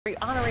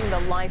Honoring the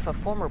life of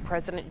former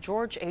President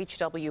George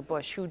H.W.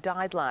 Bush, who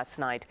died last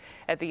night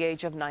at the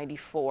age of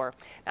 94.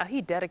 Now,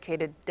 he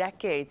dedicated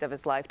decades of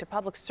his life to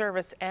public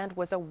service and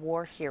was a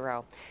war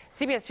hero.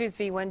 CBS News'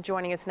 Vi Nguyen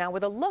joining us now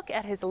with a look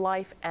at his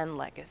life and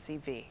legacy.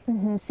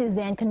 Vi.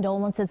 Suzanne,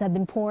 condolences have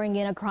been pouring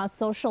in across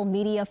social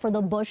media for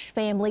the Bush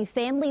family.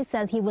 Family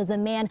says he was a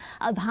man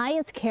of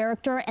highest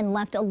character and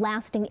left a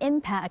lasting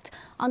impact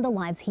on the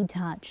lives he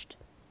touched.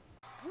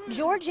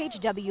 George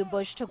H.W.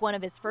 Bush took one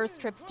of his first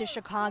trips to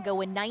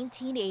Chicago in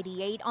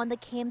 1988 on the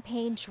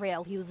campaign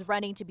trail. He was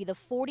running to be the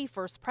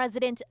 41st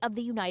president of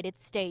the United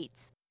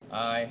States.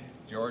 I,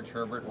 George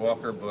Herbert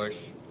Walker Bush.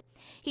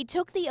 He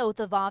took the oath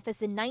of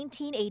office in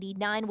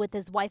 1989 with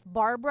his wife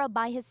Barbara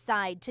by his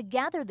side.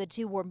 Together, the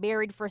two were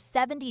married for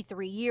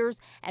 73 years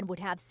and would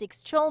have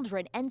 6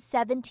 children and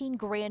 17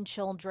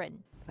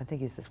 grandchildren. I think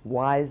he's the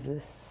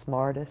wisest,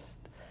 smartest,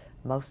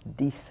 most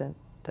decent,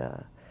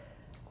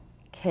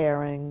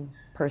 caring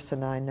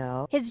person I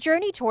know. His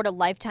journey toward a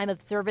lifetime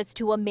of service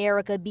to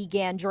America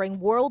began during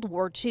World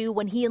War II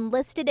when he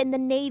enlisted in the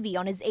Navy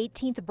on his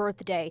 18th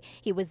birthday.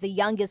 He was the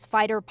youngest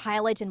fighter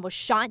pilot and was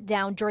shot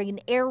down during an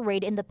air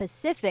raid in the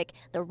Pacific.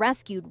 The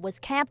rescued was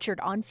captured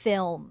on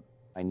film.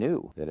 I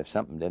knew that if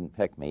something didn't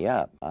pick me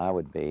up, I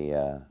would be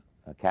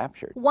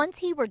captured. Once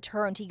he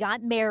returned, he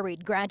got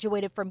married,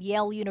 graduated from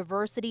Yale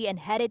University, and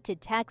headed to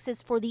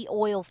Texas for the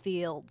oil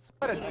fields.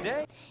 What a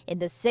day. In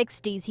the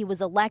 60s, he was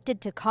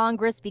elected to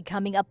Congress,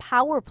 becoming a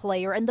power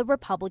player in the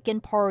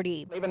Republican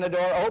Party. Leaving the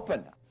door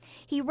open.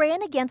 He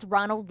ran against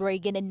Ronald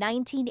Reagan in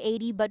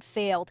 1980 but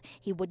failed.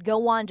 He would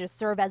go on to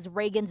serve as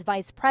Reagan's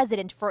vice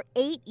president for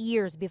 8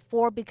 years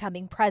before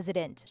becoming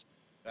president.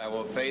 I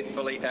will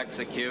faithfully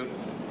execute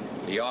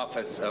the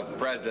office of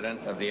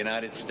President of the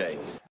United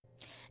States.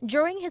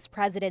 During his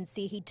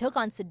presidency, he took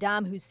on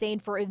Saddam Hussein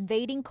for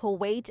invading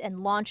Kuwait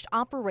and launched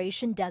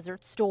Operation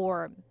Desert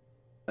Storm.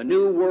 A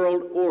new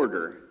world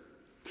order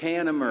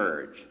can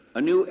emerge, a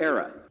new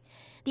era.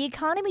 The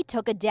economy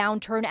took a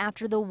downturn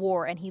after the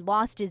war, and he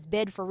lost his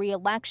bid for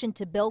re-election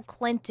to Bill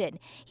Clinton.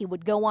 He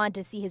would go on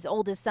to see his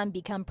oldest son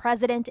become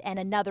president and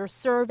another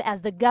serve as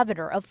the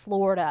governor of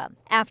Florida.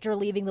 After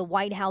leaving the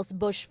White House,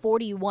 Bush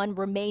 41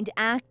 remained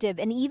active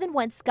and even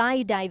went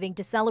skydiving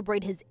to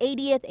celebrate his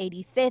 80th,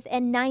 85th,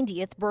 and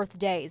 90th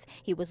birthdays.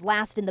 He was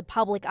last in the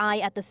public eye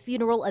at the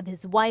funeral of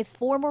his wife,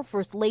 former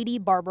First Lady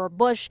Barbara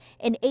Bush,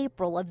 in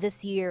April of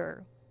this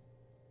year.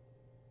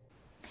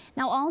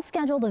 Now, all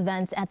scheduled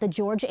events at the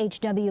George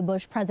H.W.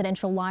 Bush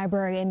Presidential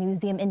Library and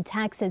Museum in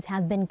Texas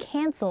have been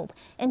canceled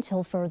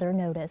until further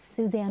notice.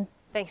 Suzanne.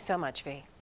 Thanks so much, Vi.